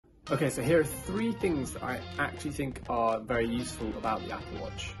Okay, so here are 3 things that I actually think are very useful about the Apple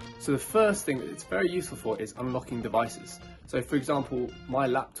Watch. So the first thing that it's very useful for is unlocking devices. So for example, my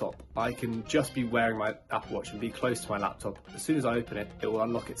laptop, I can just be wearing my Apple Watch and be close to my laptop. As soon as I open it, it will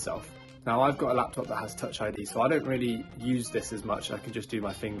unlock itself. Now I've got a laptop that has Touch ID, so I don't really use this as much. I can just do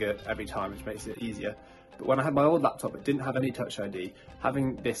my finger every time, which makes it easier. But when I had my old laptop, it didn't have any Touch ID.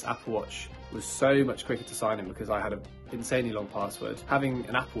 Having this Apple Watch was so much quicker to sign in because I had an insanely long password. Having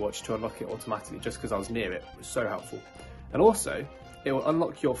an Apple Watch to unlock it automatically just because I was near it was so helpful. And also, it will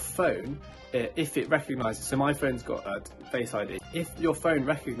unlock your phone if it recognises, so my phone's got a Face ID. If your phone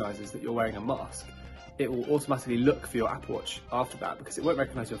recognises that you're wearing a mask, it will automatically look for your Apple Watch after that because it won't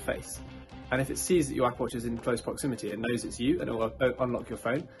recognise your face. And if it sees that your Apple Watch is in close proximity, it knows it's you and it will unlock your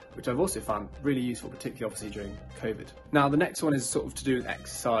phone, which I've also found really useful, particularly obviously during COVID. Now the next one is sort of to do with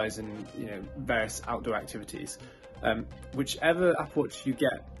exercise and various outdoor activities. Whichever Apple Watch you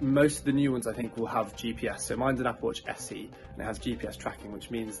get, most of the new ones I think will have GPS. So mine's an Apple Watch SE and it has GPS tracking,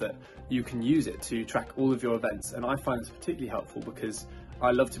 which means that you can use it to track all of your events. And I find this particularly helpful because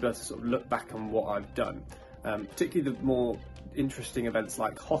I love to be able to sort of look back on what I've done. Particularly the more interesting events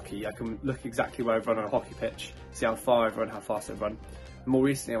like hockey, I can look exactly where I've run on a hockey pitch, see how far I've run, how fast I've run. More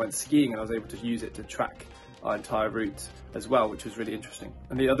recently I went skiing and I was able to use it to track our entire route as well, which was really interesting.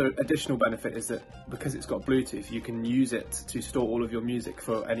 And the other additional benefit is that because it's got Bluetooth, you can use it to store all of your music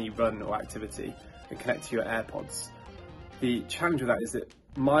for any run or activity and connect to your AirPods. The challenge with that is that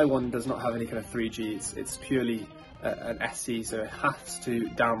my one does not have any kind of 3G, it's purely an SE, so it has to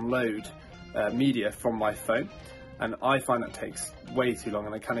download media from my phone. And I find that takes way too long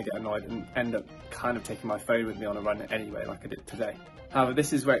and I kind of get annoyed and end up kind of taking my phone with me on a run anyway, like I did today. However,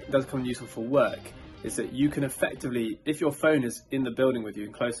 this is where it does come useful for work, is that you can effectively, if your phone is in the building with you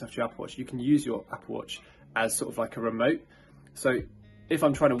and close enough to your Apple Watch, you can use your Apple Watch as sort of like a remote. So if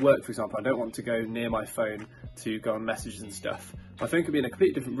I'm trying to work, for example, I don't want to go near my phone to go on messages and stuff. My phone could be in a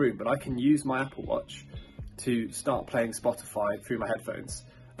completely different room, but I can use my Apple Watch to start playing Spotify through my headphones,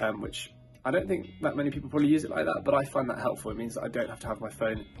 which I don't think that many people probably use it like that, but I find that helpful. It means that I don't have to have my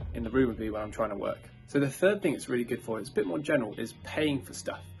phone in the room with me when I'm trying to work. So the third thing it's really good for, it's a bit more general, is paying for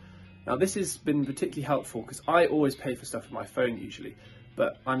stuff. Now this has been particularly helpful because I always pay for stuff with my phone usually,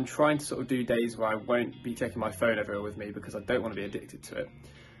 but I'm trying to sort of do days where I won't be taking my phone everywhere with me because I don't want to be addicted to it.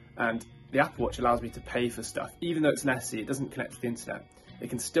 And the Apple Watch allows me to pay for stuff. Even though it's an SE, it doesn't connect to the internet,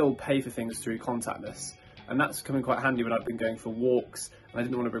 it can still pay for things through contactless. And that's come in quite handy when I've been going for walks and I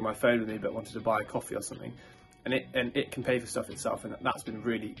didn't want to bring my phone with me but wanted to buy a coffee or something. And it can pay for stuff itself, and that's been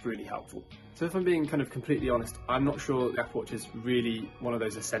really, really helpful. So if I'm being kind of completely honest, I'm not sure the Apple Watch is really one of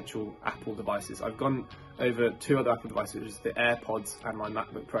those essential Apple devices. I've gone over 2 other Apple devices, which is the AirPods and my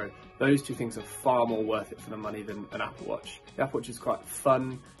MacBook Pro. Those 2 things are far more worth it for the money than an Apple Watch. The Apple Watch is quite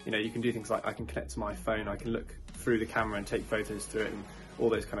fun. You can do things like I can connect to my phone, I can look through the camera and take photos through it and all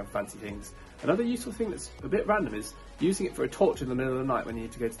those kind of fancy things. Another useful thing that's a bit random is using it for a torch in the middle of the night when you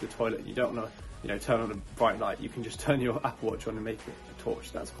need to go to the toilet and you don't want to turn on a bright light. You can just turn your Apple Watch on and make it a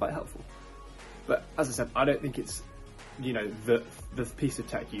torch. That's quite helpful. But as I said, I don't think it's the piece of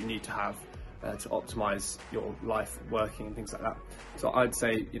tech you need to have to optimize your life, working and things like that. So I'd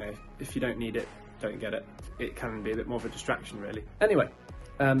say if you don't need it, don't get it. It can be a bit more of a distraction really. Anyway,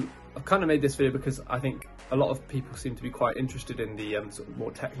 I've kind of made this video because I think a lot of people seem to be quite interested in the sort of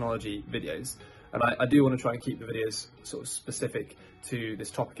more technology videos, and I do want to try and keep the videos sort of specific to this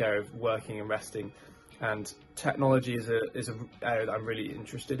topic area of working and resting, and technology is an area that I'm really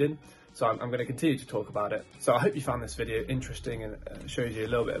interested in, so I'm going to continue to talk about it. So I hope you found this video interesting and shows you a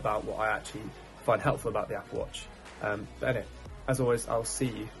little bit about what I actually find helpful about the Apple Watch. But anyway, as always, I'll see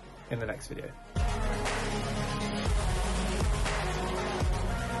you in the next video.